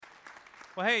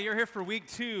Well, hey, you're here for week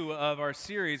 2 of our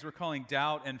series we're calling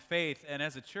Doubt and Faith. And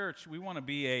as a church, we want to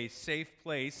be a safe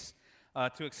place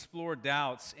to explore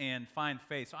doubts and find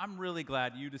faith. So I'm really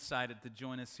glad you decided to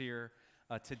join us here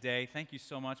today. Thank you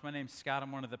so much. My name's Scott.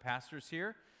 I'm one of the pastors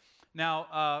here.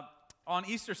 Now, on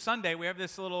Easter Sunday, we have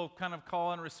this little kind of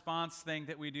call and response thing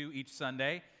that we do each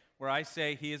Sunday where I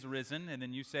say, "He is risen," and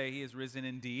then you say, "He is risen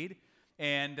indeed."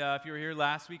 And if you were here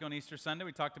last week on Easter Sunday,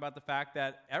 we talked about the fact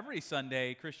that every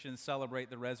Sunday Christians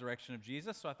celebrate the resurrection of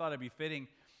Jesus. So I thought it'd be fitting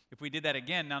if we did that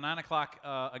again. Now, 9 o'clock,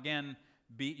 again,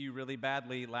 beat you really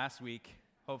badly last week.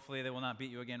 Hopefully they will not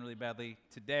beat you again really badly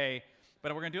today.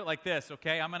 But we're going to do it like this,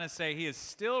 okay? I'm going to say, "He is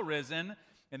still risen,"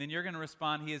 and then you're going to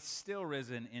respond, "He is still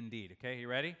risen indeed." Okay, you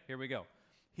ready? Here we go.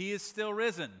 He is still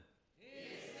risen. He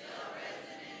is still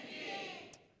risen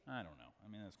indeed. I don't know. I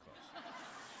mean, that's close.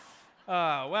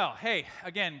 Well, hey,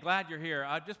 again, glad you're here.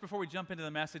 Just before we jump into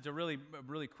the message, a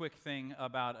really quick thing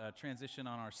about a transition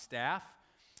on our staff.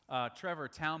 Trevor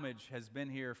Talmadge has been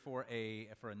here for a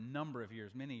number of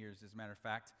years, many years as a matter of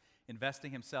fact,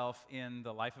 investing himself in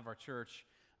the life of our church,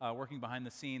 working behind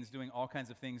the scenes, doing all kinds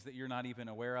of things that you're not even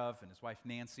aware of, and his wife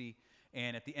Nancy.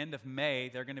 And at the end of May,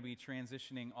 they're going to be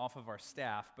transitioning off of our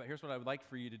staff. But here's what I would like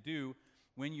for you to do.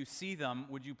 When you see them,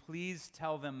 would you please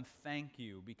tell them thank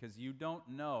you, because you don't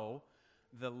know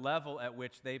the level at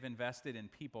which they've invested in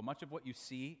people. Much of what you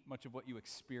see, much of what you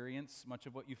experience, much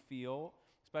of what you feel,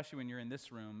 especially when you're in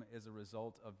this room, is a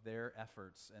result of their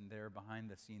efforts and their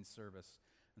behind-the-scenes service.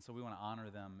 And so we want to honor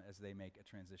them as they make a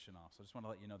transition off. So I just want to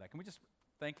let you know that. Can we just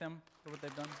thank them for what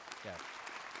they've done? Yeah.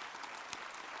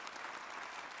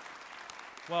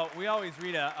 Well, we always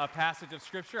read a passage of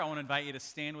Scripture. I want to invite you to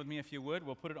stand with me if you would.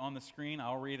 We'll put it on the screen.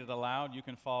 I'll read it aloud. You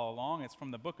can follow along. It's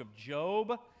from the book of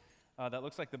Job. That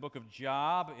looks like the book of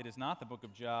Job. It is not the book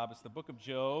of Job. It's the book of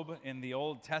Job in the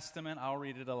Old Testament. I'll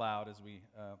read it aloud as we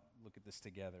look at this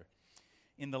together.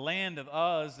 "In the land of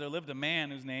Uz, there lived a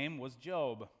man whose name was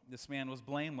Job. This man was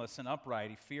blameless and upright.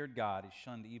 He feared God. He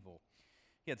shunned evil.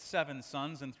 He had 7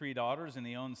 sons and 3 daughters, and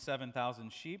he owned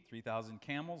 7,000 sheep, 3,000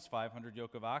 camels, 500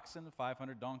 yoke of oxen,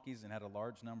 500 donkeys, and had a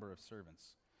large number of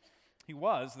servants. He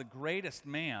was the greatest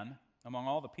man among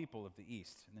all the people of the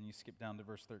East." And then you skip down to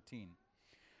verse 13.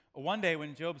 "One day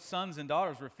when Job's sons and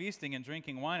daughters were feasting and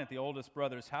drinking wine at the oldest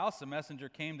brother's house, a messenger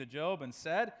came to Job and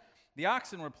said, 'The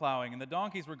oxen were plowing and the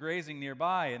donkeys were grazing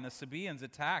nearby, and the Sabaeans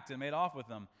attacked and made off with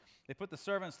them. They put the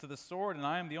servants to the sword, and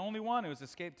I am the only one who has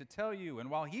escaped to tell you.' And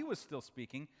while he was still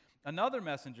speaking, another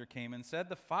messenger came and said,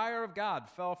 'The fire of God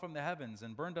fell from the heavens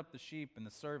and burned up the sheep and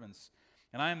the servants,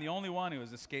 and I am the only one who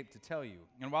has escaped to tell you.'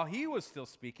 And while he was still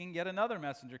speaking, yet another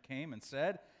messenger came and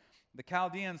said, 'The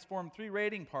Chaldeans formed 3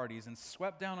 raiding parties and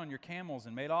swept down on your camels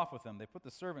and made off with them. They put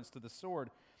the servants to the sword,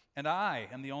 and I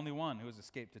am the only one who has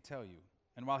escaped to tell you.'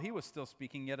 And while he was still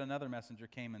speaking, yet another messenger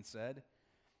came and said,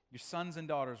 'Your sons and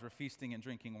daughters were feasting and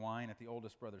drinking wine at the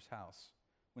oldest brother's house,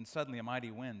 when suddenly a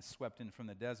mighty wind swept in from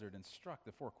the desert and struck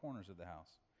the 4 corners of the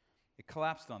house. It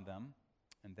collapsed on them,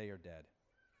 and they are dead.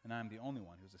 And I am the only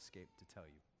one who has escaped to tell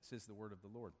you.'" This is the word of the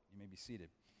Lord. You may be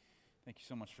seated. Thank you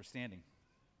so much for standing.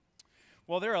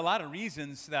 Well, there are a lot of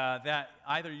reasons that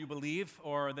either you believe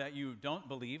or that you don't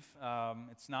believe.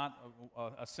 It's not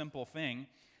a simple thing.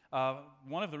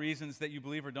 One of the reasons that you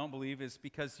believe or don't believe is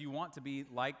because you want to be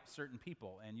like certain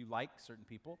people, and you like certain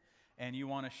people, and you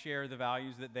want to share the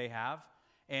values that they have.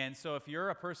 And so if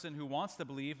you're a person who wants to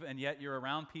believe, and yet you're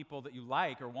around people that you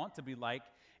like or want to be like,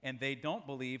 and they don't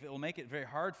believe, it will make it very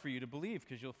hard for you to believe,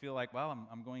 because you'll feel like, well,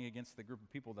 I'm going against the group of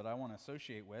people that I want to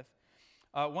associate with.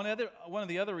 One of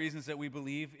the other reasons that we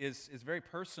believe is very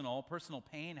personal. Personal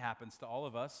pain happens to all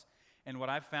of us. And what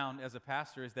I've found as a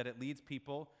pastor is that it leads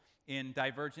people in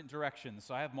divergent directions.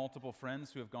 So I have multiple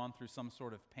friends who have gone through some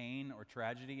sort of pain or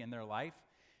tragedy in their life.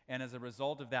 And as a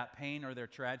result of that pain or their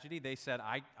tragedy, they said,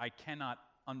 I cannot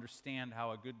understand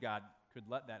how a good God could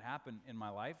let that happen in my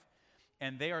life.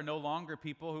 And they are no longer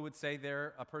people who would say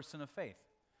they're a person of faith.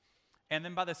 And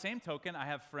then by the same token, I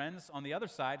have friends on the other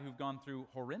side who've gone through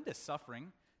horrendous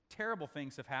suffering. Terrible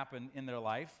things have happened in their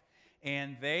life,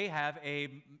 and they have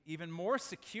a even more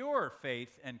secure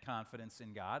faith and confidence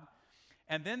in God.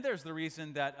 And then there's the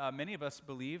reason that many of us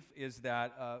believe is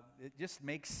that it just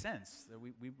makes sense. That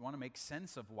we want to make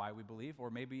sense of why we believe,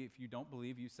 or maybe if you don't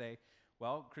believe, you say,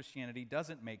 well, Christianity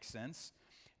doesn't make sense.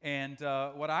 And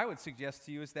what I would suggest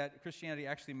to you is that Christianity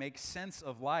actually makes sense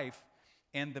of life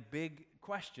and the big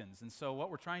questions. And so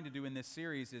what we're trying to do in this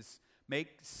series is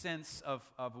make sense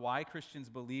of why Christians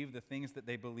believe the things that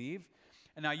they believe.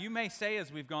 And now you may say, as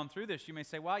we've gone through this, you may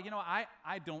say, well,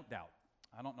 I don't doubt.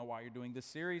 I don't know why you're doing this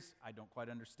series. I don't quite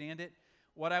understand it.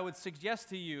 What I would suggest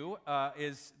to you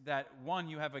is that, one,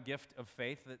 you have a gift of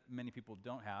faith that many people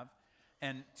don't have,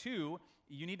 and two,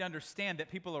 you need to understand that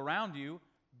people around you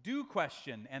do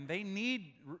question, and they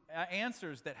need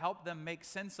answers that help them make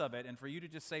sense of it. And for you to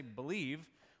just say believe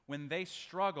when they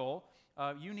struggle,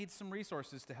 you need some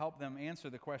resources to help them answer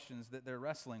the questions that they're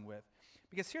wrestling with.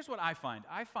 Because here's what I find.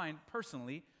 I find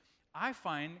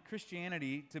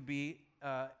Christianity to be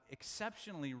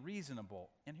exceptionally reasonable,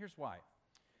 and here's why.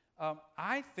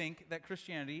 I think that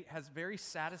Christianity has very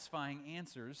satisfying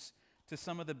answers to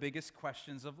some of the biggest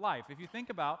questions of life. If you think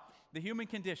about the human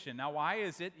condition, now why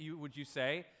is it, would you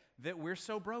say, that we're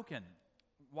so broken?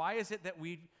 Why is it that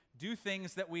we do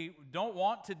things that we don't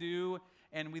want to do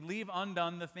and we leave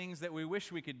undone the things that we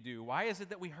wish we could do? Why is it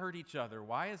that we hurt each other?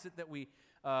 Why is it that we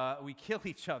kill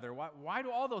each other? Why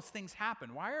do all those things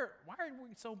happen? Why are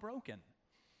we so broken?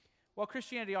 Well,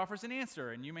 Christianity offers an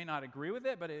answer, and you may not agree with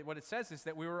it, but what it says is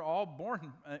that we were all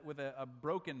born with a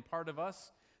broken part of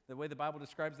us. The way the Bible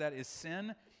describes that is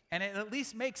sin, and it at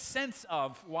least makes sense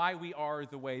of why we are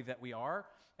the way that we are,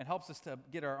 and helps us to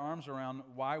get our arms around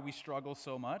why we struggle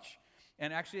so much.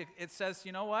 And actually, it says,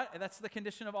 you know what? That's the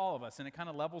condition of all of us, and it kind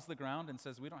of levels the ground and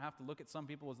says we don't have to look at some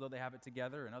people as though they have it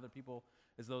together and other people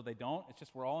as though they don't. It's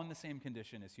just we're all in the same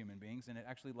condition as human beings, and it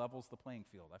actually levels the playing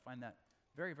field. I find that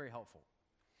very, very helpful.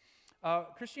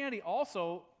 Christianity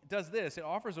also does this. It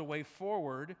offers a way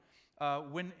forward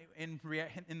when in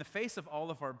the face of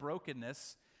all of our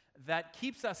brokenness that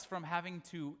keeps us from having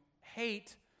to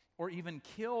hate or even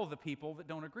kill the people that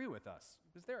don't agree with us.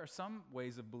 Because there are some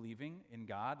ways of believing in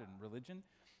God and religion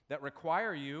that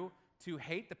require you to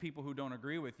hate the people who don't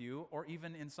agree with you, or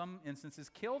even in some instances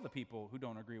kill the people who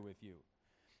don't agree with you.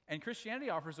 And Christianity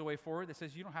offers a way forward that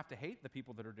says you don't have to hate the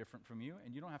people that are different from you,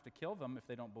 and you don't have to kill them if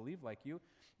they don't believe like you.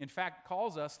 In fact,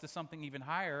 calls us to something even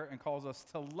higher and calls us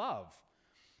to love.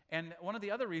 And one of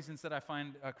the other reasons that I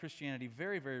find Christianity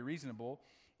very, very reasonable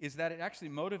is that it actually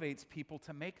motivates people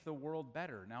to make the world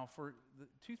better. Now, for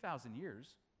 2,000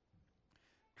 years,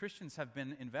 Christians have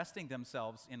been investing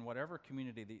themselves in whatever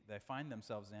community they find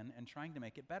themselves in and trying to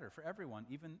make it better for everyone,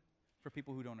 even for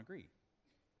people who don't agree.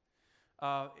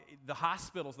 The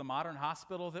hospitals, the modern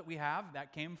hospital that we have,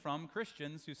 that came from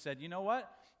Christians who said, you know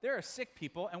what? There are sick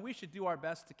people, and we should do our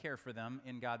best to care for them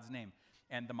in God's name.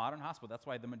 And the modern hospital, that's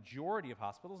why the majority of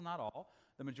hospitals, not all,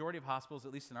 the majority of hospitals,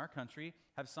 at least in our country,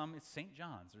 have some, it's St.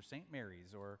 John's or St.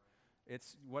 Mary's, or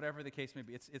it's whatever the case may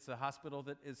be. It's a hospital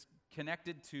that is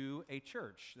connected to a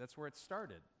church. That's where it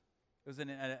started. It was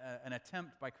an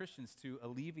attempt by Christians to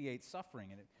alleviate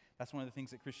suffering, and that's one of the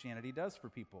things that Christianity does for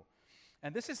people.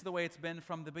 And this is the way it's been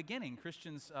from the beginning.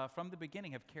 Christians from the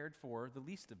beginning have cared for the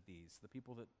least of these, the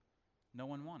people that no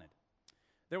one wanted.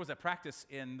 There was a practice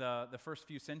in the first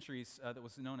few centuries that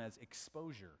was known as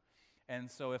exposure. And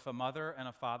so if a mother and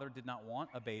a father did not want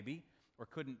a baby or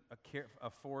couldn't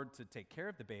afford to take care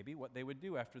of the baby, what they would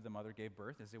do after the mother gave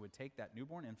birth is they would take that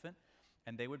newborn infant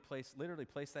and they would literally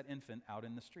place that infant out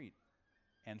in the street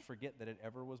and forget that it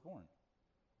ever was born.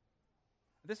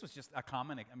 This was just a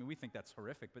common, we think that's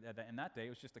horrific, but in that day, it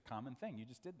was just a common thing. You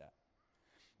just did that.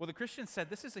 Well, the Christians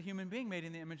said, this is a human being made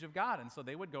in the image of God, and so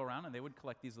they would go around and they would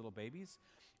collect these little babies,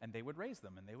 and they would raise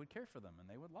them, and they would care for them, and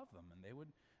they would love them, and they would,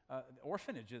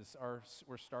 orphanages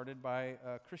were started by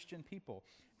Christian people.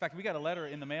 In fact, we got a letter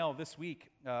in the mail this week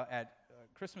at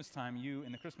Christmas time. You,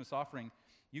 in the Christmas offering,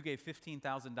 you gave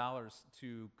 $15,000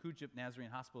 to Kujip Nazarene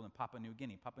Hospital in Papua New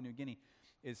Guinea. Papua New Guinea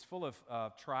is full of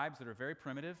tribes that are very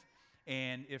primitive.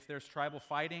 And if there's tribal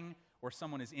fighting or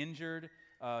someone is injured,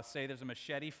 say there's a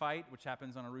machete fight, which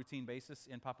happens on a routine basis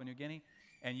in Papua New Guinea,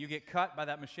 and you get cut by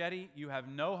that machete, you have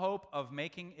no hope of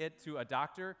making it to a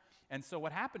doctor. And so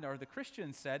what happened are the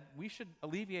Christians said, we should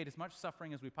alleviate as much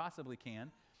suffering as we possibly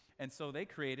can. And so they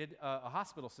created a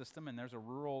hospital system, and there's a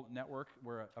rural network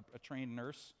where a trained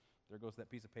nurse, there goes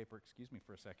that piece of paper, excuse me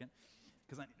for a second,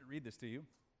 because I need to read this to you.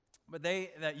 But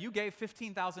that you gave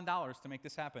 $15,000 to make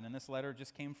this happen, and this letter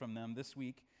just came from them this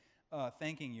week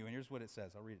thanking you. And here's what it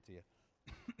says. I'll read it to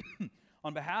you.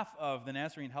 On behalf of the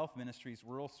Nazarene Health Ministries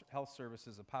Rural Health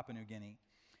Services of Papua New Guinea,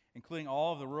 including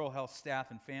all of the rural health staff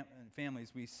and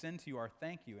families, we send to you our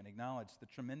thank you and acknowledge the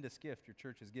tremendous gift your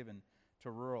church has given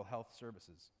to rural health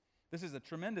services. This is a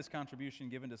tremendous contribution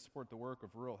given to support the work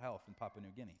of rural health in Papua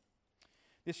New Guinea.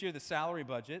 This year, the salary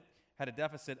budget had a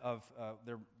deficit of,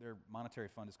 their monetary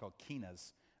fund is called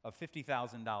Kinas, of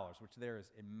 $50,000, which there is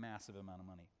a massive amount of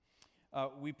money.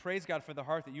 We praise God for the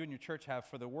heart that you and your church have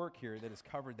for the work here that has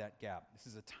covered that gap. This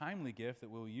is a timely gift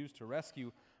that we'll use to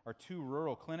rescue our 2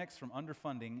 rural clinics from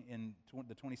underfunding in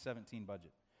the 2017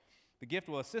 budget. The gift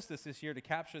will assist us this year to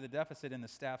capture the deficit in the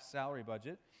staff's salary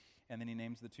budget And then he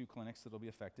names the 2 clinics that will be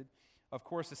affected. Of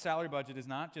course, the salary budget is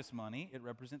not just money, it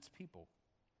represents people.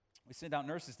 We send out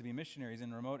nurses to be missionaries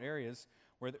in remote areas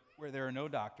where there are no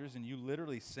doctors, and you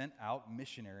literally sent out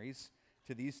missionaries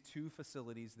to these 2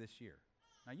 facilities this year.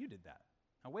 Now, you did that.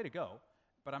 Now, way to go.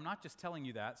 But I'm not just telling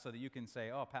you that so that you can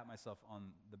say, oh, I'll pat myself on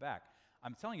the back.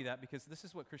 I'm telling you that because this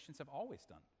is what Christians have always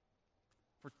done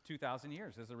for 2,000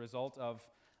 years. As a result of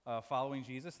following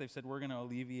Jesus, they've said, we're going to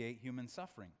alleviate human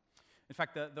suffering. In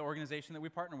fact, the organization that we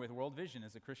partner with, World Vision,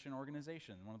 is a Christian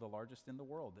organization, one of the largest in the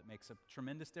world, that makes a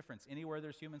tremendous difference. Anywhere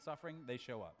there's human suffering, they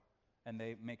show up, and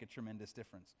they make a tremendous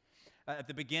difference. At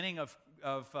the beginning of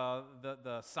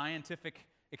the scientific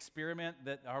experiment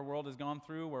that our world has gone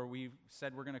through, where we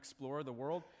said we're going to explore the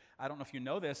world, I don't know if you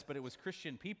know this, but it was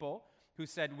Christian people who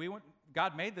said,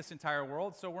 God made this entire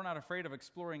world, so we're not afraid of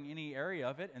exploring any area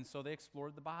of it, and so they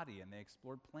explored the body, and they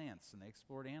explored plants, and they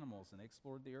explored animals, and they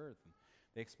explored the earth, and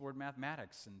they explored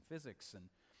mathematics and physics,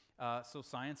 and so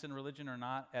science and religion are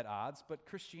not at odds, but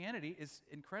Christianity is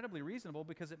incredibly reasonable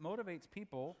because it motivates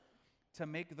people to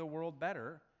make the world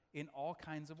better in all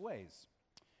kinds of ways.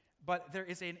 But there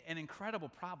is an incredible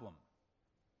problem,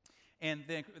 and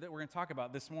that we're going to talk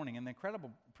about this morning. And the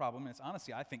incredible problem, and it's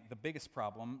honestly, I think, the biggest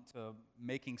problem to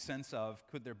making sense of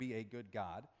could there be a good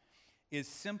God, is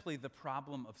simply the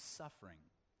problem of suffering.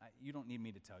 You don't need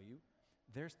me to tell you.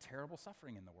 There's terrible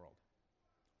suffering in the world.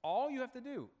 All you have to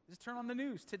do is turn on the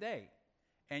news today,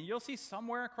 and you'll see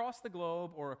somewhere across the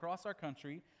globe or across our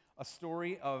country a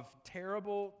story of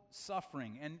terrible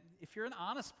suffering. And if you're an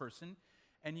honest person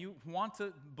and you want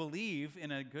to believe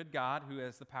in a good God who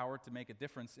has the power to make a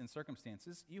difference in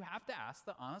circumstances, you have to ask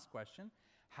the honest question,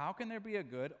 how can there be a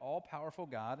good, all-powerful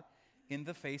God in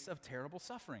the face of terrible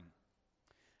suffering?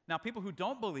 Now, people who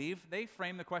don't believe, they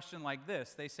frame the question like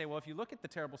this. They say, well, if you look at the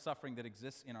terrible suffering that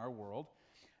exists in our world,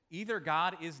 either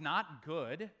God is not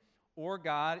good or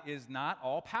God is not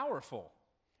all-powerful.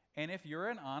 And if you're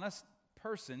an honest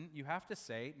person, you have to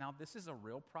say, now this is a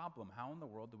real problem. How in the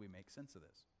world do we make sense of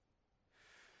this?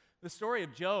 The story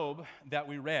of Job that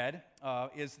we read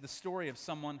is the story of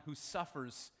someone who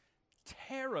suffers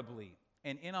terribly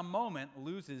and in a moment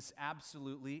loses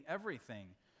absolutely everything.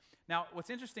 Now, what's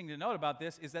interesting to note about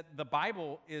this is that in the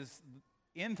Bible is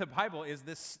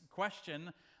this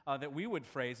question that we would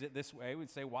phrase it this way.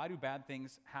 We'd say, why do bad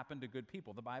things happen to good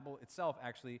people? The Bible itself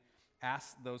actually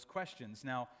asks those questions.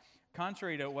 Now,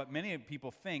 contrary to what many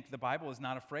people think, the Bible is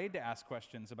not afraid to ask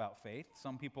questions about faith.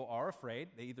 Some people are afraid.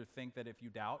 They either think that if you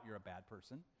doubt, you're a bad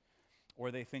person,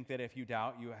 or they think that if you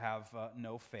doubt, you have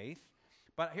no faith.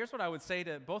 But here's what I would say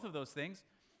to both of those things,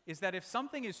 is that if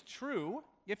something is true,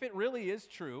 if it really is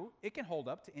true, it can hold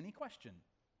up to any question.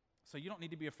 So you don't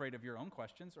need to be afraid of your own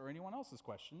questions or anyone else's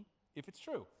question if it's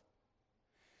true.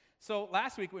 So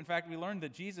last week, in fact, we learned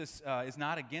that Jesus is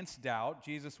not against doubt.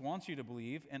 Jesus wants you to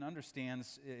believe and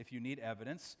understands if you need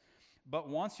evidence, but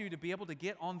wants you to be able to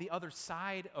get on the other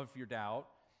side of your doubt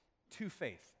to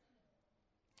faith.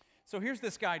 So here's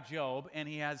this guy, Job, and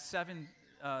he has seven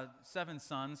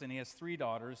sons, and he has 3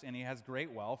 daughters, and he has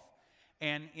great wealth.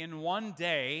 And in one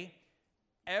day,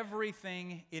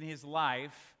 everything in his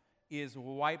life is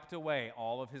wiped away.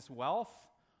 All of his wealth,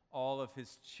 all of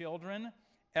his children,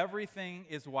 everything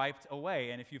is wiped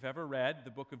away. And if you've ever read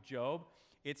the book of Job,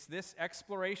 it's this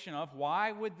exploration of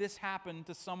why would this happen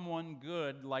to someone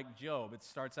good like Job? It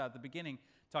starts out at the beginning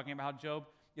talking about how Job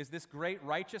is this great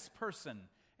righteous person.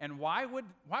 And why would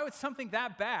something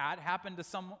that bad happen to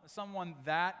someone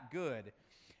that good?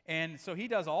 And so he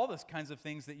does all those kinds of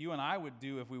things that you and I would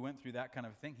do if we went through that kind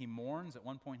of thing. He mourns. At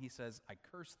one point he says, I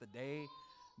curse the day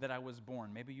that I was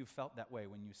born. Maybe you felt that way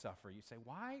when you suffer. You say,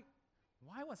 why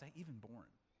was I even born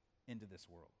into this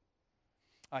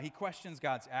world? He questions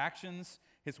God's actions.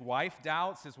 His wife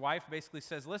doubts. His wife basically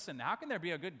says, listen, how can there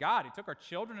be a good God? He took our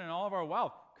children and all of our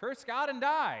wealth. Curse God and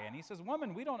die. And he says,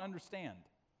 woman, we don't understand.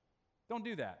 Don't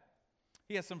do that.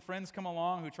 He has some friends come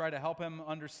along who try to help him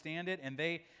understand it, and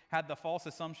they had the false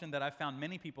assumption that I found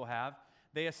many people have.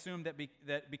 They assumed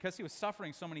that because he was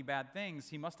suffering so many bad things,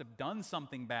 he must have done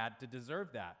something bad to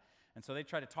deserve that. And so they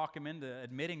try to talk him into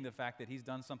admitting the fact that he's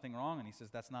done something wrong, and he says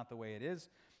that's not the way it is.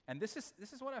 And this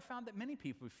is what I found that many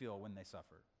people feel when they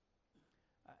suffer.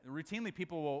 Routinely,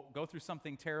 people will go through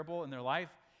something terrible in their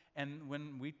life, and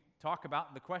when we talk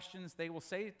about the questions, they will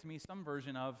say to me some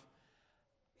version of,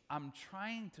 I'm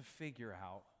trying to figure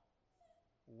out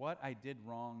what I did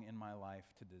wrong in my life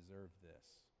to deserve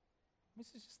this. This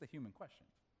is just the human question.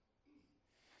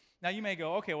 Now you may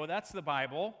go, okay, well that's the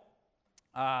Bible.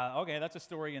 Okay, that's a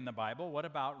story in the Bible. What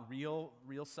about real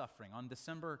suffering? On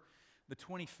December the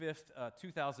 25th,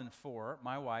 2004,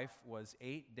 my wife was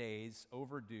 8 days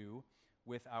overdue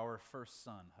with our first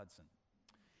son, Hudson.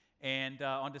 And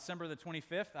on December the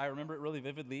 25th, I remember it really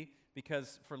vividly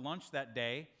because for lunch that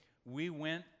day, we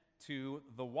went to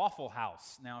the Waffle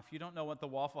House. Now, if you don't know what the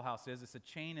Waffle House is, it's a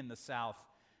chain in the South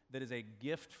that is a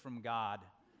gift from God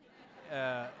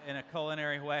in a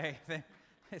culinary way.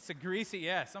 It's a greasy,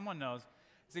 yeah, someone knows.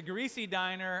 It's a greasy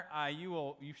diner.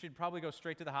 You should probably go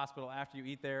straight to the hospital after you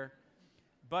eat there.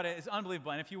 But it's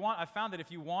unbelievable. And I found that if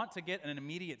you want to get an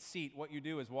immediate seat, what you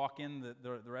do is walk in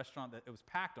the restaurant that it was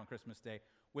packed on Christmas Day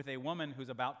with a woman who's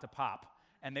about to pop,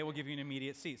 and they will give you an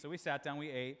immediate seat. So we sat down, we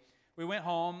ate, we went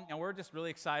home, and we're just really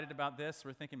excited about this.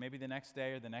 We're thinking maybe the next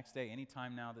day,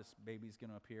 anytime now, this baby's going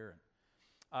to appear.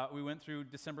 We went through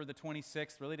December the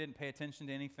 26th, really didn't pay attention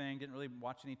to anything, didn't really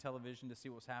watch any television to see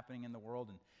what was happening in the world.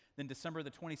 And then December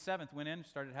the 27th, went in,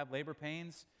 started to have labor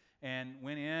pains, and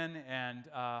went in, and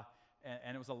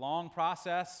it was a long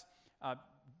process.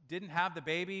 Didn't have the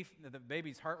baby. The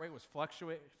baby's heart rate was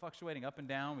fluctuating up and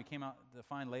down. We came out to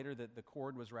find later that the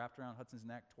cord was wrapped around Hudson's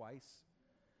neck twice.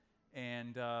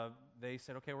 And they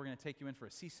said, okay, we're going to take you in for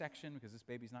a C-section because this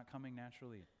baby's not coming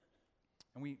naturally.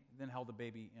 And we then held the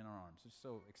baby in our arms. It was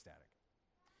so ecstatic.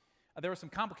 There were some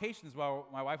complications while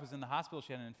my wife was in the hospital.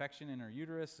 She had an infection in her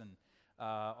uterus, and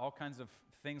all kinds of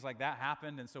things like that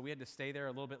happened. And so we had to stay there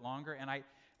a little bit longer. And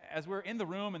as we were in the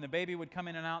room and the baby would come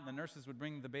in and out and the nurses would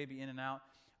bring the baby in and out,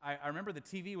 I remember the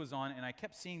TV was on and I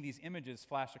kept seeing these images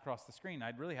flash across the screen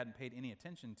I really hadn't paid any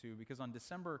attention to because on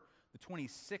December the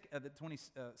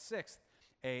 26th,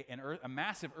 a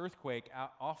massive earthquake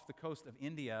off the coast of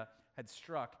India had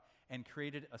struck and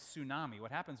created a tsunami.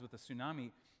 What happens with a tsunami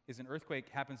is an earthquake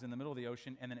happens in the middle of the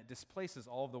ocean and then it displaces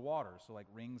all of the water, so like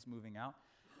rings moving out.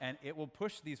 And it will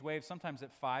push these waves sometimes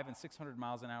at 500 and 600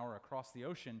 miles an hour across the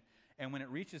ocean. And when it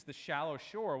reaches the shallow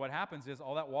shore, what happens is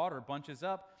all that water bunches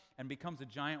up and becomes a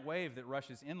giant wave that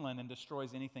rushes inland and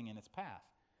destroys anything in its path.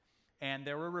 And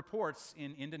there were reports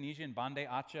in Indonesia, in Banda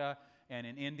Aceh, and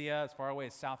in India, as far away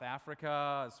as South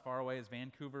Africa, as far away as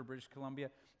Vancouver, British Columbia,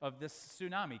 of this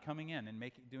tsunami coming in and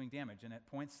doing damage. And at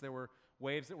points there were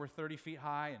waves that were 30 feet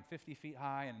high and 50 feet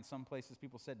high, and in some places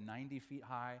people said 90 feet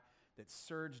high, that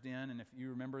surged in. And if you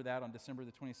remember that on December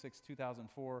the 26th,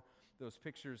 2004, those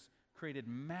pictures created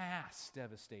mass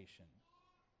devastation.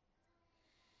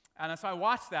 And so I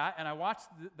watched that, and I watched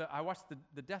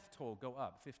the death toll go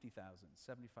up, 50,000,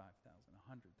 75,000,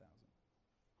 100,000,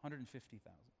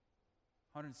 150,000,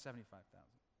 175,000,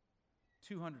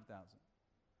 200,000.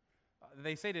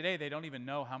 They say today they don't even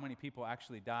know how many people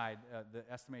actually died. The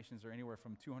estimations are anywhere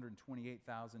from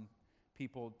 228,000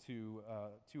 people to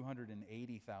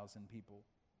 280,000 people.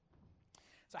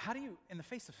 So how do you, in the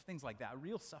face of things like that,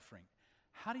 real suffering,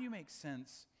 how do you make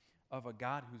sense of a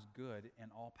God who's good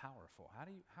and all-powerful? How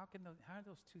do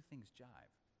those two things jive?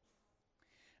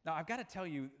 Now, I've got to tell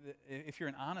you, if you're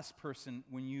an honest person,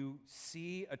 when you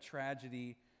see a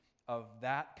tragedy of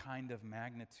that kind of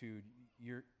magnitude,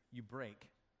 you break.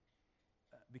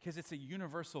 Because it's a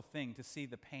universal thing to see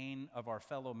the pain of our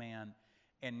fellow man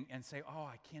and say, oh,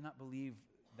 I cannot believe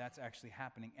that's actually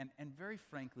happening. And very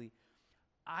frankly,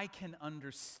 I can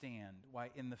understand why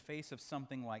in the face of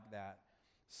something like that,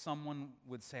 someone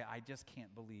would say, I just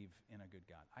can't believe in a good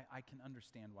God. I can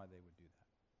understand why they would do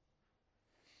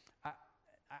that.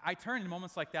 I turn in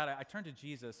moments like that, I turn to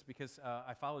Jesus because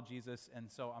I follow Jesus, and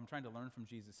so I'm trying to learn from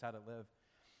Jesus how to live.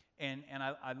 And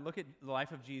I look at the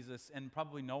life of Jesus, and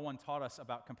probably no one taught us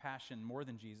about compassion more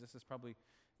than Jesus. It's probably,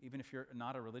 even if you're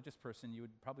not a religious person, you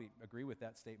would probably agree with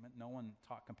that statement. No one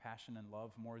taught compassion and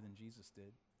love more than Jesus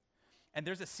did. And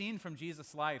there's a scene from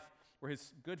Jesus' life where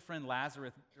his good friend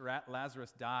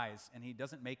Lazarus dies, and he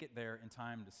doesn't make it there in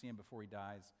time to see him before he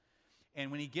dies.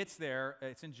 And when he gets there,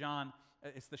 it's in John,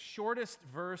 it's the shortest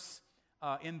verse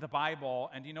in the Bible.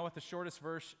 And do you know what the shortest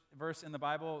verse in the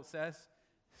Bible says?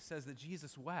 It says that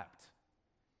Jesus wept.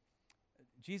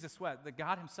 Jesus wept. That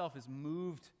God himself is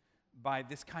moved by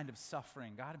this kind of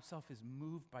suffering. God himself is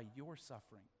moved by your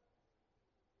suffering.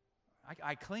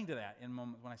 I cling to that in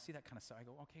moments when I see that kind of stuff. I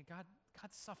go, okay, God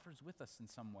suffers with us in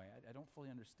some way. I don't fully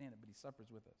understand it, but he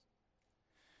suffers with us.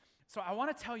 So I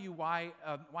want to tell you why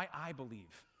I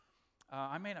believe.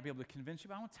 I may not be able to convince you,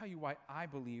 but I want to tell you why I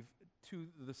believe to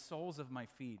the soles of my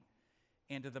feet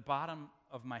and to the bottom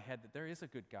of my head that there is a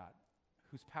good God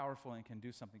who's powerful and can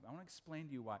do something. I want to explain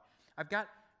to you why. I've got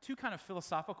two kind of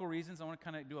philosophical reasons. I want to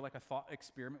kind of do like a thought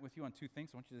experiment with you on two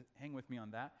things. I want you to hang with me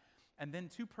on that. And then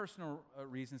two personal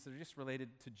reasons that are just related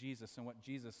to Jesus and what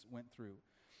Jesus went through.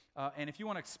 And if you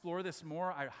want to explore this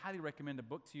more, I highly recommend a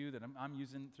book to you that I'm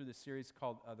using through this series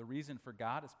called The Reason for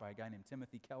God. It's by a guy named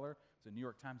Timothy Keller. It's a New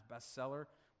York Times bestseller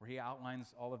where he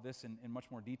outlines all of this in much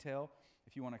more detail.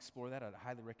 If you want to explore that, I'd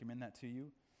highly recommend that to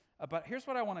you. But here's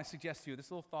what I want to suggest to you,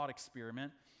 this little thought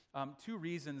experiment. 2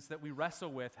 reasons that we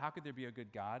wrestle with, how could there be a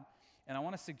good God? And I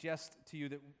want to suggest to you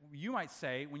that you might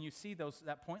say, when you see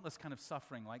that pointless kind of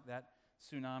suffering, like that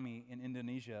tsunami in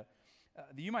Indonesia,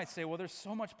 you might say, well, there's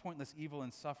so much pointless evil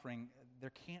and suffering,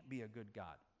 there can't be a good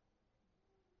God.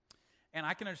 And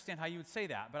I can understand how you would say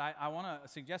that, but I want to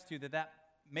suggest to you that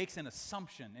makes an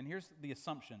assumption. And here's the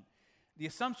assumption. The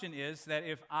assumption is that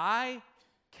if I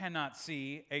cannot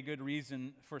see a good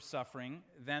reason for suffering,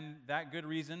 then that good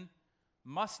reason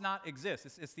must not exist.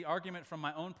 It's the argument from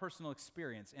my own personal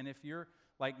experience. And if you're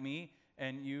like me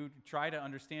and you try to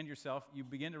understand yourself, you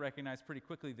begin to recognize pretty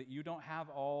quickly that you don't have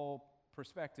all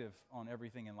perspective on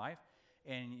everything in life,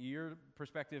 and your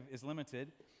perspective is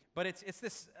limited. But it's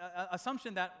this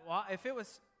assumption that, well,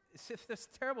 if this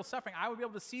terrible suffering, I would be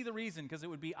able to see the reason because it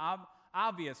would be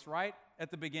obvious right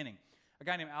at the beginning. A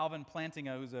guy named Alvin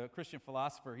Plantinga, who's a Christian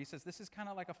philosopher, he says this is kind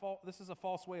of like this is a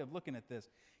false way of looking at this.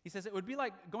 He says it would be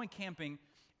like going camping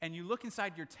and you look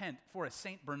inside your tent for a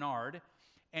St. Bernard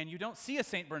and you don't see a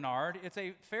St. Bernard. It's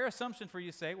a fair assumption for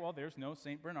you to say, well, there's no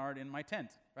St. Bernard in my tent,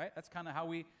 right? That's kind of how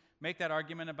we make that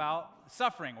argument about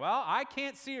suffering. Well, I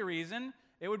can't see a reason.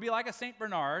 It would be like a St.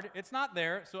 Bernard. It's not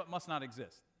there, so it must not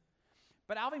exist.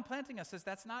 But Alvin Plantinga says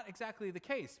that's not exactly the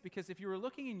case, because if you were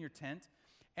looking in your tent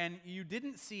and you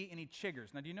didn't see any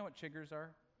chiggers. Now, do you know what chiggers are?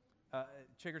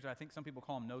 Chiggers, I think some people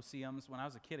call them no-see-ums. When I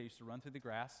was a kid, I used to run through the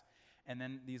grass, and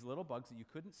then these little bugs that you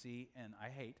couldn't see, and I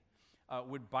hate,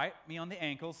 would bite me on the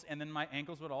ankles, and then my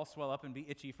ankles would all swell up and be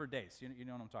itchy for days. You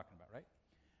know what I'm talking about, right?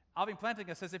 Alvin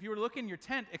Plantinga says if you were looking in your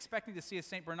tent expecting to see a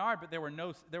St. Bernard, but there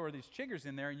were these chiggers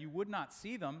in there, and you would not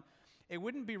see them, it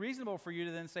wouldn't be reasonable for you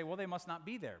to then say, well, they must not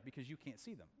be there, because you can't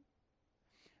see them.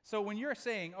 So when you're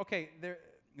saying, okay,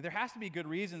 there has to be good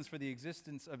reasons for the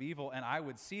existence of evil, and I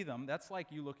would see them, that's like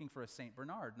you looking for a St.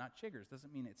 Bernard, not chiggers.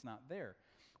 Doesn't mean it's not there.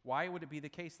 Why would it be the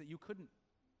case that you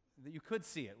could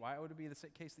see it? Why would it be the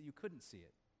case that you couldn't see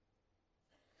it?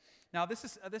 Now,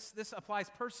 this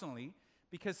applies personally,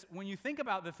 because when you think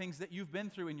about the things that you've been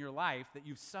through in your life, that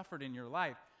you've suffered in your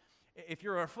life, if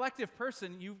you're a reflective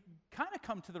person, you kind of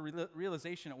come to the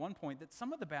realization at one point that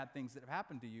some of the bad things that have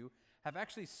happened to you have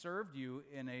actually served you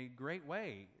in a great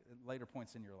way at later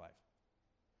points in your life.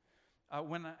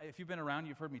 If you've been around,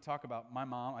 you've heard me talk about my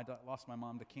mom. I lost my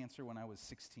mom to cancer when I was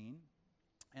 16,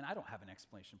 and I don't have an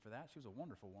explanation for that. She was a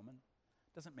wonderful woman.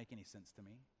 Doesn't make any sense to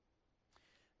me.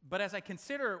 But as I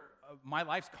consider my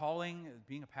life's calling,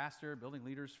 being a pastor, building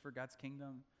leaders for God's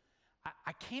kingdom,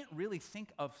 I can't really think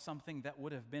of something that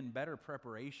would have been better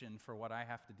preparation for what I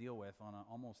have to deal with on an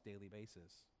almost daily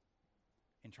basis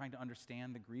in trying to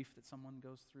understand the grief that someone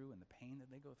goes through and the pain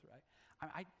that they go through.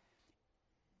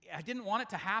 I didn't want it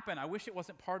to happen. I wish it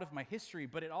wasn't part of my history,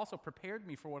 but it also prepared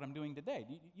me for what I'm doing today.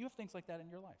 Do you have things like that in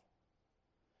your life?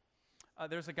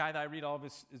 There's a guy that I read all of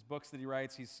his books that he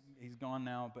writes. He's gone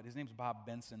now, but his name's Bob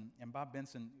Benson. And Bob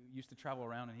Benson used to travel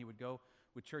around, and he would go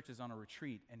with churches on a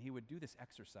retreat, and he would do this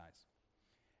exercise.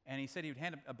 And he said he would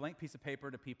hand a blank piece of paper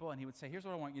to people, and he would say, here's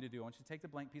what I want you to do. I want you to take the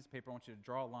blank piece of paper. I want you to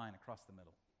draw a line across the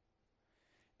middle.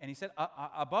 And he said,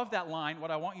 above that line,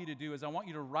 what I want you to do is I want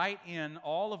you to write in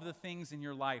all of the things in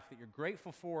your life that you're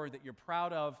grateful for, that you're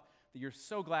proud of, that you're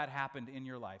so glad happened in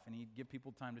your life. And he'd give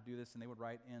people time to do this, and they would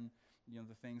write in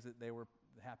the things that they were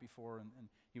happy for, and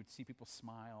he would see people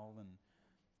smile.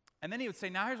 And then he would say,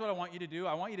 now here's what I want you to do.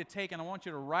 I want you to take and I want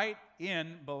you to write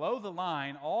in below the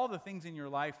line all the things in your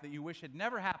life that you wish had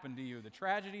never happened to you, the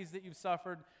tragedies that you've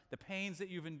suffered, the pains that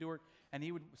you've endured. And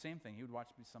he would, same thing, he would watch,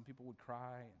 some people would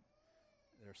cry,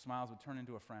 and their smiles would turn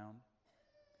into a frown.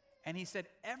 And he said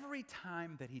every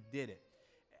time that he did it,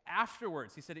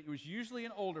 afterwards, he said it was usually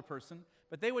an older person,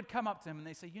 but they would come up to him and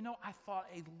they say, I thought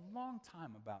a long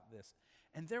time about this,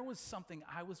 and there was something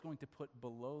I was going to put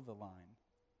below the line.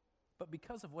 But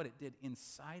because of what it did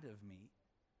inside of me,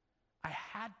 I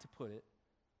had to put it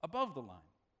above the line.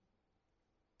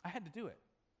 I had to do it.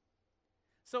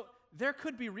 So there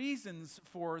could be reasons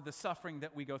for the suffering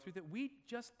that we go through that we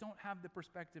just don't have the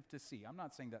perspective to see. I'm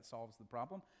not saying that solves the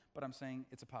problem, but I'm saying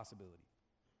it's a possibility.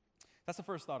 That's the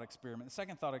first thought experiment. The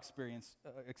second thought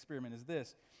experiment is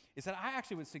this, is that I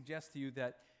actually would suggest to you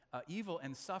that evil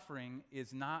and suffering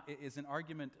is an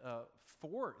argument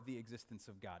for the existence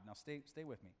of God. Now stay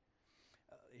with me.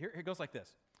 Here it goes like this.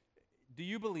 Do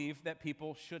you believe that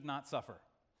people should not suffer?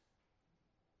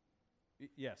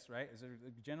 Yes, right? Is there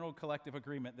a general collective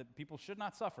agreement that people should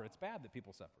not suffer? It's bad that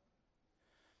people suffer.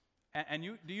 And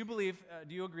do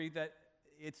you agree that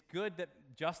it's good that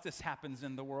justice happens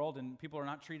in the world and people are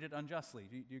not treated unjustly?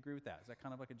 Do you agree with that? Is that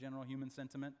kind of like a general human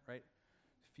sentiment, right?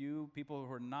 few people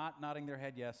who are not nodding their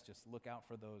head yes, just look out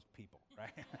for those people, right?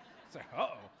 It's like,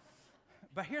 uh-oh.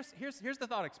 But here's the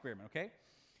thought experiment, okay?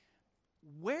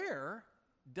 Where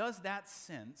does that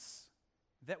sense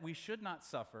that we should not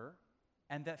suffer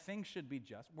and that things should be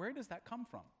just, where does that come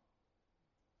from?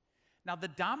 Now, the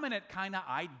dominant kind of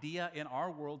idea in our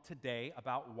world today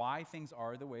about why things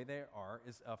are the way they are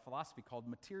is a philosophy called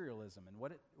materialism. And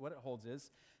what it holds is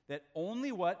that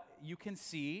only what you can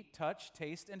see, touch,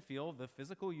 taste, and feel, the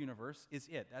physical universe, is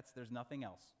it. There's nothing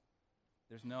else.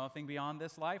 There's nothing beyond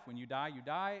this life. When you die,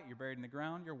 you're buried in the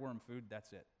ground, you're worm food,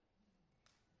 that's it.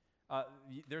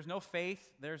 There's no faith,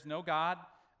 there's no God.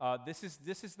 This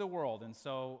is the world. And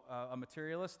so a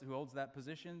materialist who holds that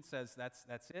position says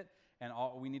that's it, and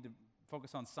we need to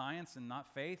focus on science and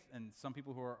not faith. And some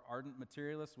people who are ardent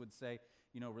materialists would say,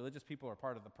 religious people are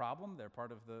part of the problem. They're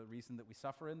part of the reason that we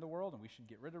suffer in the world, and we should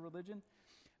get rid of religion.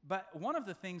 But one of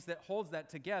the things that holds that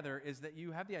together is that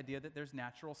you have the idea that there's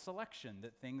natural selection,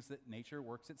 that nature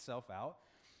works itself out.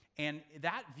 And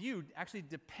that view actually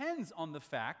depends on the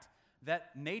fact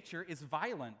that nature is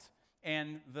violent,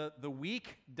 and the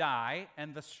weak die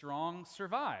and the strong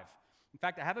survive. In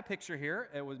fact, I have a picture here.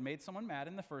 It made someone mad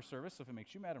in the first service, so if it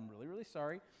makes you mad, I'm really, really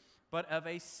sorry. But of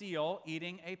a seal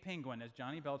eating a penguin. As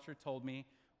Johnny Belcher told me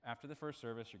after the first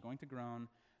service, you're going to groan,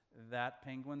 that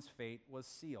penguin's fate was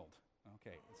sealed.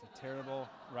 Okay, it's a terrible,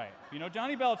 right. If you know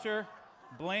Johnny Belcher,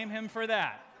 blame him for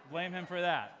that. Blame him for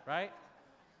that, right?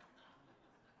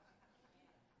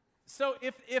 So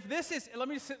if this is,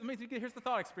 here's the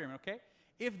thought experiment, okay?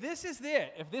 If this is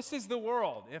it, if this is the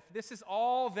world, if this is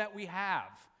all that we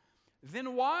have,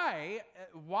 then why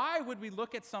would we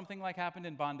look at something like happened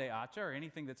in Bande Acha or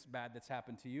anything that's bad that's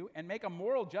happened to you and make a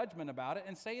moral judgment about it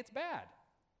and say it's bad?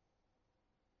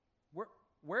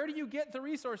 Where do you get the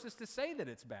resources to say that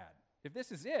it's bad? If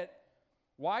this is it,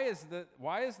 why is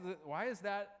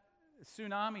that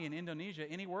tsunami in Indonesia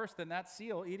any worse than that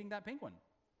seal eating that penguin?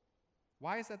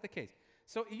 Why is that the case?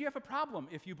 So you have a problem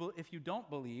if you don't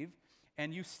believe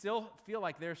and you still feel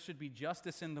like there should be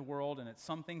justice in the world and that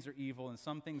some things are evil and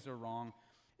some things are wrong.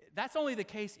 That's only the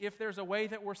case if there's a way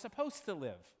that we're supposed to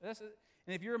live. And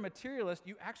if you're a materialist,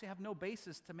 you actually have no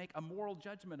basis to make a moral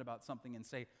judgment about something and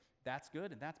say, that's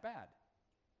good and that's bad.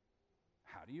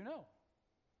 How do you know?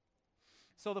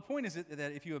 So the point is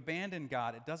that if you abandon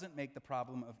God, it doesn't make the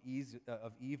problem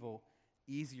of evil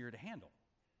easier to handle.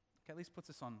 Okay, at least puts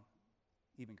us on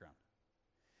even ground.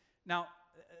 Now,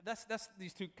 that's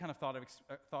these two kind of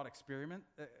thought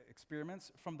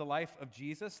experiments from the life of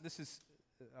Jesus.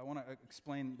 I want to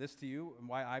explain this to you and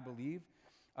why I believe.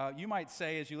 You might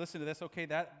say as you listen to this, okay,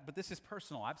 but this is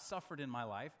personal. I've suffered in my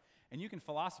life, and you can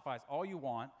philosophize all you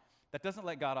want. That doesn't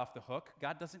let God off the hook.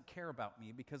 God doesn't care about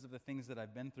me because of the things that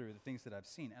I've been through, the things that I've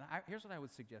seen. And here's what I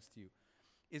would suggest to you,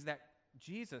 is that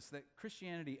that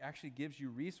Christianity actually gives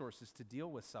you resources to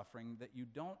deal with suffering that you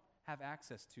don't have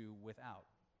access to without.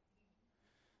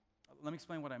 Let me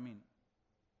explain what I mean.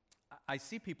 I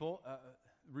see people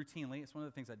routinely, it's one of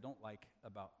the things I don't like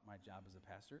about my job as a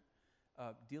pastor,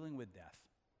 dealing with death.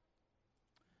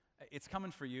 It's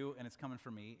coming for you, and it's coming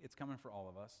for me. It's coming for all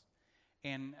of us.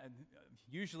 And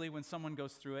usually when someone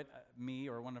goes through it, me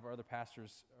or one of our other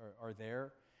pastors are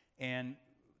there, and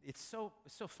it's so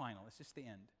final. It's just the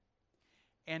end.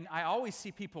 And I always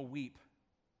see people weep.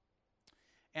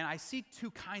 And I see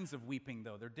two kinds of weeping,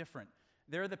 though. They're different.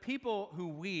 There are the people who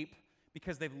weep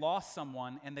because they've lost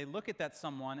someone, and they look at that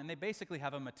someone, and they basically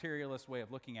have a materialist way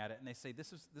of looking at it, and they say,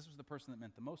 this was the person that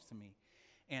meant the most to me,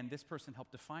 and this person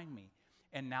helped define me,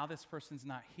 and now this person's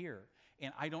not here,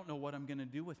 and I don't know what I'm going to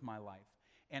do with my life,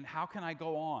 and how can I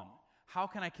go on? How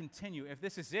can I continue? If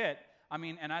this is it,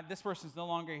 this person's no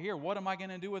longer here, what am I going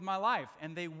to do with my life?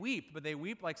 And they weep, but they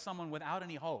weep like someone without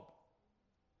any hope.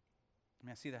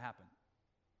 I see that happen.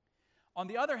 On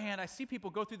the other hand, I see people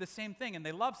go through the same thing, and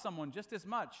they love someone just as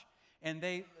much, and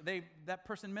that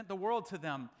person meant the world to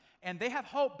them, and they have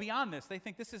hope beyond this. They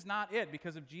think this is not it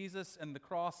because of Jesus and the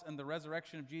cross and the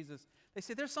resurrection of Jesus. They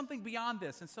say there's something beyond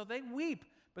this, and so they weep,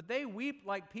 but they weep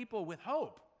like people with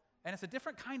hope, and it's a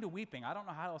different kind of weeping. I don't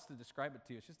know how else to describe it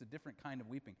to you. It's just a different kind of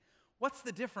weeping. What's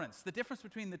the difference? The difference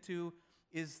between the two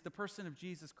is the person of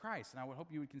Jesus Christ, and I would hope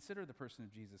you would consider the person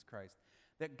of Jesus Christ.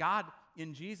 That God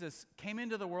in Jesus came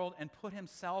into the world and put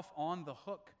himself on the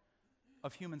hook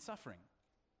of human suffering.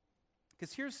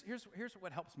 Because here's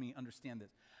what helps me understand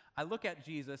this. I look at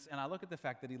Jesus and I look at the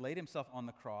fact that he laid himself on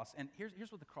the cross, and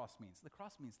here's what the cross means. The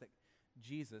cross means that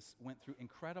Jesus went through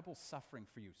incredible suffering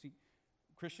for you. See,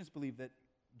 Christians believe that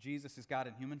Jesus is God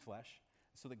in human flesh,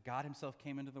 so that God himself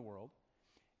came into the world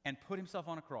and put himself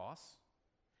on a cross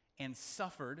and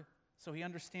suffered So he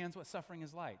understands what suffering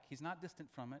is like. He's not distant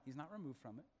from it. He's not removed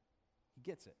from it. He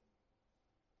gets it.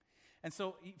 And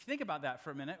so if you think about that for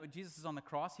a minute, when Jesus is on the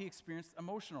cross, he experienced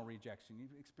emotional rejection. He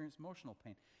experienced emotional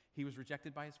pain. He was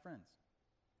rejected by his friends.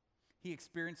 He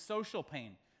experienced social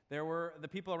pain. There were the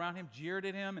people around him jeered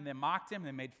at him and they mocked him,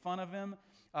 they made fun of him.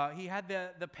 He had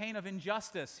the pain of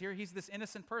injustice. Here he's this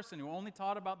innocent person who only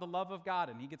taught about the love of God,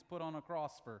 and he gets put on a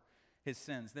cross for his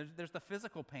sins. There's the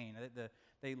physical pain.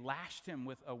 They lashed him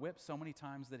with a whip so many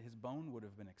times that his bone would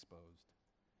have been exposed.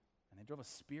 And they drove a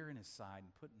spear in his side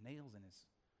and put nails in his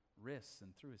wrists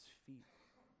and through his feet.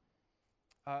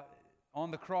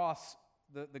 On the cross,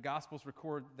 the Gospels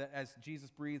record that as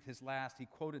Jesus breathed his last, he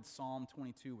quoted Psalm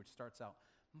 22, which starts out,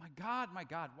 my God,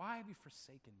 why have you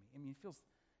forsaken me?" I mean,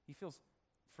 he feels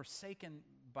forsaken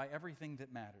by everything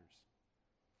that matters.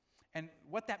 And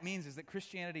what that means is that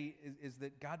Christianity is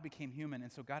that God became human,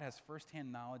 and so God has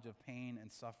firsthand knowledge of pain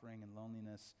and suffering and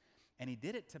loneliness, and he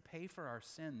did it to pay for our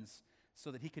sins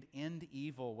so that he could end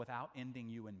evil without ending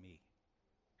you and me.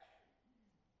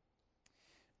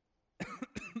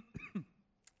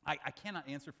 I cannot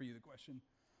answer for you the question,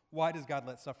 why does God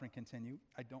let suffering continue?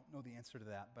 I don't know the answer to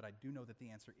that, but I do know that the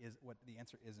answer is what the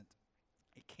answer isn't.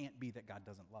 It can't be that God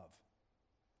doesn't love.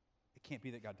 It can't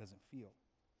be that God doesn't feel.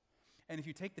 And if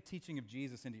you take the teaching of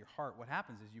Jesus into your heart, what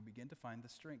happens is you begin to find the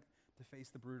strength to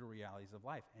face the brutal realities of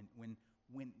life. And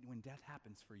when death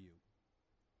happens for you,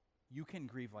 you can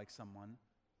grieve like someone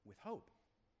with hope.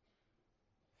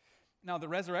 Now, the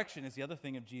resurrection is the other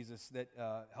thing of Jesus that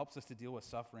helps us to deal with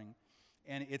suffering.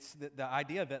 And it's the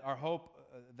idea that our hope,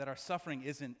 that our suffering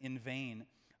isn't in vain.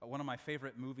 One of my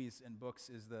favorite movies and books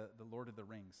is the Lord of the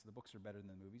Rings. The books are better than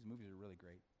the movies. The movies are really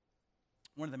great.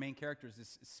 One of the main characters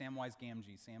is Samwise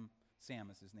Gamgee. Sam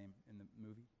is his name in the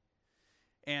movie.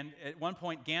 And at one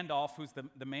point, Gandalf, who's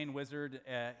the main wizard,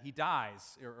 he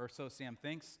dies, or so Sam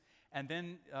thinks. And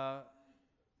then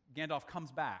Gandalf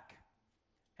comes back.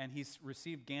 And he's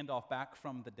received Gandalf back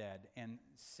from the dead. And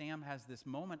Sam has this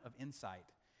moment of insight.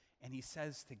 And he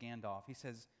says to Gandalf, he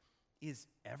says, "Is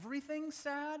everything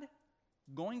sad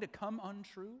going to come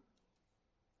untrue?"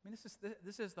 I mean,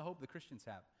 this is the hope the Christians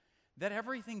have. That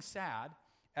everything sad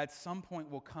at some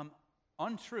point will come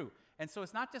untrue. And so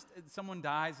it's not just someone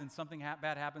dies and something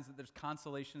bad happens, that there's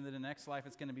consolation that in the next life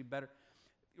it's going to be better.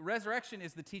 Resurrection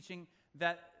is the teaching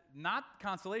that not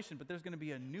consolation, but there's going to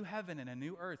be a new heaven and a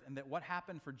new earth, and that what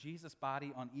happened for Jesus'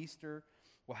 body on Easter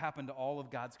will happen to all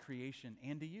of God's creation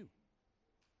and to you.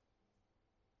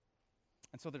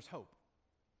 And so there's hope.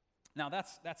 Now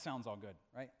that sounds all good,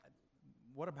 right?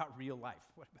 What about real life?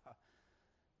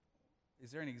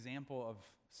 Is there an example of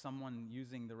someone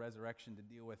using the resurrection to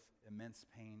deal with immense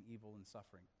pain, evil, and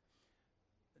suffering?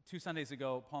 2 Sundays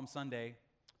ago, Palm Sunday,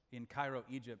 in Cairo,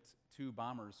 Egypt, 2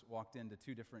 bombers walked into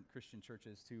 2 different Christian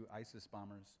churches. 2 ISIS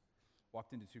bombers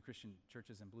walked into 2 Christian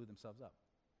churches and blew themselves up.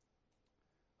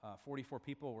 44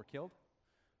 people were killed.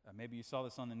 Maybe you saw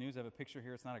this on the news. I have a picture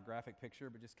here. It's not a graphic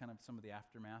picture, but just kind of some of the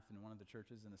aftermath in one of the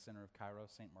churches in the center of Cairo,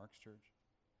 St. Mark's Church.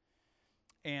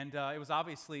 And it was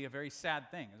obviously a very sad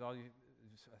thing. It was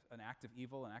an act of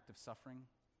evil, an act of suffering.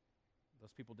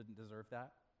 Those people didn't deserve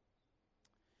that.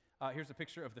 Here's a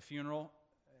picture of the funeral.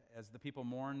 As the people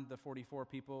mourned the 44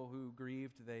 people who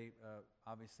grieved, they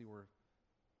obviously were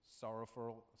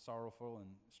sorrowful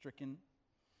and stricken.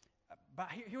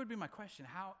 But here would be my question.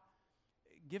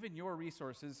 Given your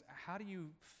resources, how do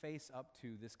you face up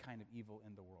to this kind of evil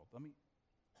in the world?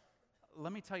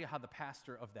 Let me tell you how the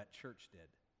pastor of that church did,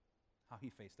 how he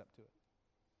faced up to it.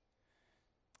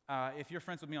 If you're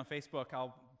friends with me on Facebook,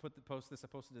 I'll post this. I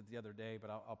posted it the other day, but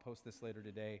I'll post this later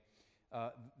today.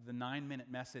 The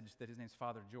 9-minute message that his name's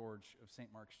Father George of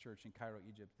St. Mark's Church in Cairo,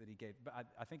 Egypt, that he gave. But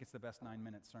I think it's the best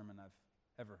 9-minute sermon I've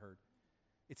ever heard.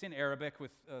 It's in Arabic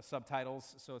with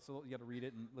subtitles, so you got to read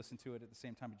it and listen to it at the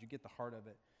same time, but you get the heart of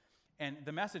it. And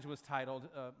the message was titled,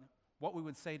 "What We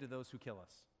Would Say to Those Who Kill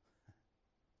Us."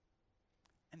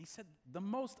 And he said the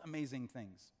most amazing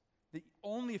things that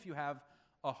only if you have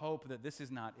a hope that this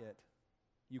is not it,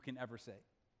 you can ever say.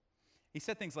 He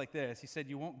said things like this. He said,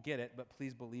 "You won't get it, but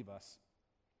please believe us."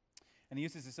 And he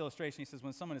uses this illustration. He says,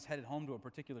 when someone is headed home to a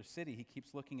particular city, he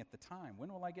keeps looking at the time.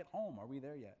 When will I get home? Are we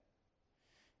there yet?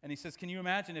 And he says, can you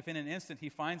imagine if in an instant he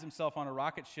finds himself on a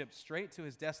rocket ship straight to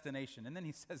his destination? And then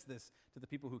he says this to the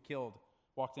people who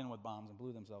walked in with bombs and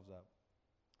blew themselves up.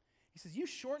 He says, you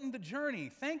shortened the journey.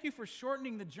 Thank you for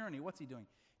shortening the journey. What's he doing?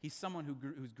 He's someone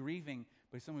who's grieving,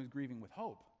 but he's someone who's grieving with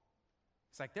hope.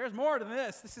 It's like, there's more to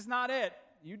this. This is not it.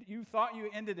 You thought you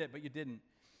ended it, but you didn't.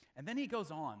 And then he goes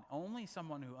on. Only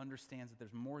someone who understands that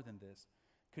there's more than this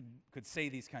could say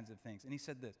these kinds of things. And he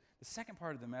said this, the second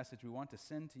part of the message we want to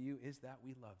send to you is that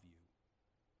we love you.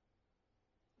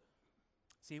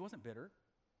 See, he wasn't bitter.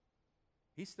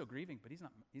 He's still grieving, but he's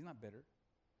not bitter.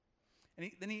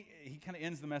 And then he kind of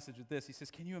ends the message with this. He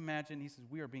says, can you imagine? He says,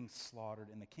 we are being slaughtered,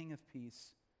 and the King of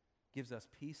Peace gives us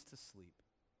peace to sleep.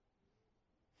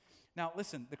 Now,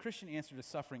 listen, the Christian answer to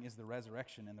suffering is the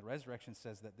resurrection, and the resurrection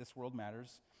says that this world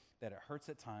matters, that it hurts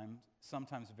at times,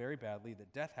 sometimes very badly,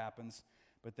 that death happens,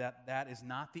 but that is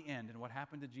not the end. And what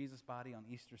happened to Jesus' body on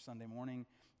Easter Sunday morning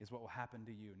is what will happen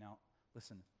to you. Now,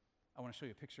 listen, I want to show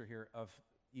you a picture here of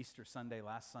Easter Sunday,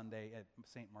 last Sunday at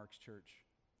St. Mark's Church.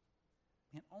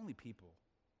 Man, only people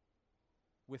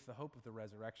with the hope of the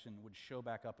resurrection would show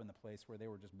back up in the place where they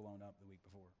were just blown up the week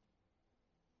before.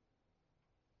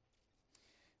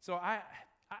 So I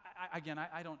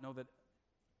don't know that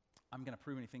I'm going to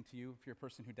prove anything to you if you're a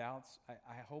person who doubts.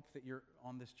 I hope that you're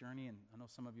on this journey, and I know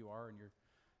some of you are, and you're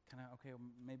kind of, okay, well,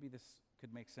 maybe this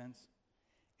could make sense.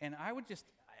 And I would just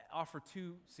offer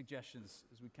two suggestions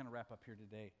as we kind of wrap up here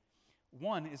today.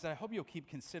 One is that I hope you'll keep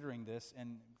considering this,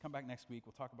 and come back next week.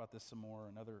 We'll talk about this some more,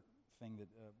 another thing that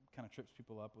kind of trips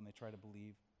people up when they try to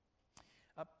believe.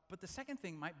 But the second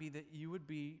thing might be that you would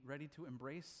be ready to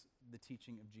embrace the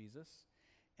teaching of Jesus,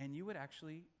 and you would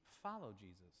actually follow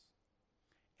Jesus.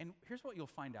 And here's what you'll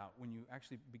find out when you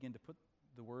actually begin to put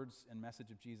the words and message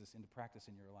of Jesus into practice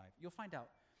in your life. You'll find out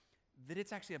that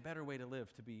it's actually a better way to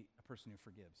live to be a person who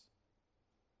forgives.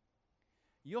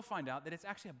 You'll find out that it's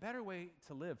actually a better way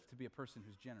to live to be a person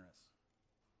who's generous.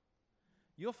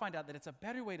 You'll find out that it's a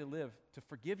better way to live to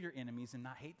forgive your enemies and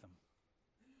not hate them.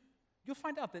 You'll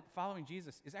find out that following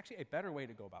Jesus is actually a better way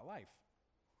to go about life.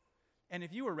 And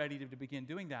if you were ready to begin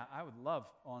doing that, I would love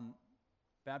on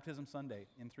Baptism Sunday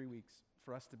in 3 weeks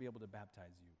for us to be able to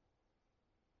baptize you.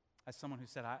 As someone who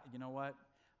said, you know what,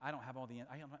 I don't have all the,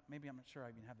 maybe I'm not sure I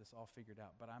even have this all figured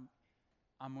out, but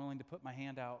I'm willing to put my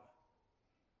hand out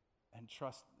and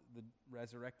trust the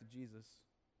resurrected Jesus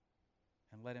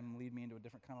and let him lead me into a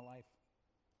different kind of life.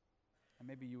 And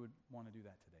maybe you would want to do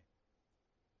that today.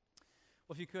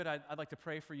 Well, if you could, I'd like to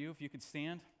pray for you. If you could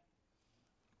stand.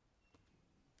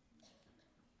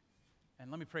 And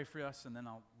let me pray for us, and then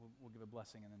we'll give a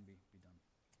blessing and then be done.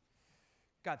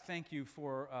 God, thank you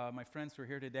for my friends who are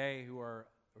here today who are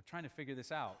trying to figure this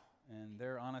out, and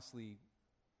they're honestly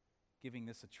giving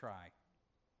this a try.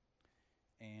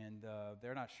 And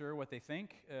they're not sure what they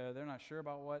think. They're not sure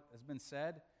about what has been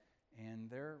said, and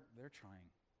they're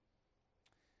trying.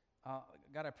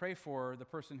 God, I pray for the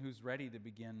person who's ready to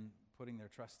begin putting their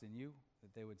trust in you,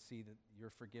 that they would see that your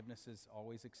forgiveness is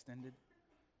always extended,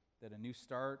 that a new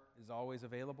start is always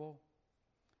available,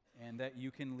 and that you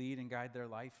can lead and guide their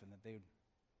life, and that they would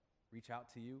reach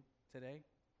out to you today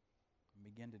and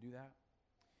begin to do that.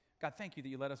 God, thank you that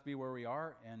you let us be where we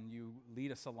are, and you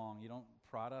lead us along. You don't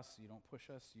prod us, you don't push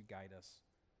us, you guide us.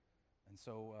 And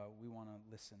so we want to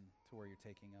listen to where you're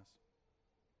taking us.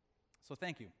 So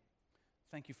thank you.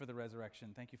 Thank you for the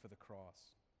resurrection. Thank you for the cross.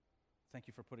 Thank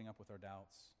you for putting up with our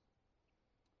doubts.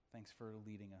 Thanks for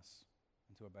leading us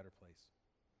into a better place.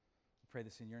 We pray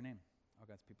this in your name. All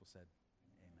God's people said,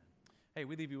 amen. Hey,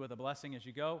 we leave you with a blessing as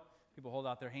you go. People hold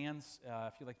out their hands.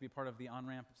 If you'd like to be part of the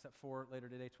on-ramp, step 4 later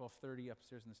today, 12:30,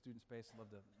 upstairs in the student space. I'd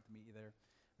love to meet you there.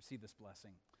 Receive this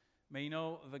blessing. May you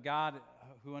know the God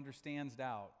who understands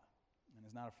doubt and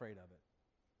is not afraid of it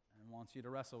and wants you to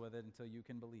wrestle with it until you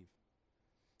can believe.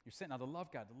 You're sent now to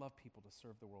love God, to love people, to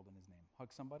serve the world in his name.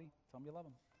 Hug somebody. Tell them you love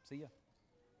them. See ya.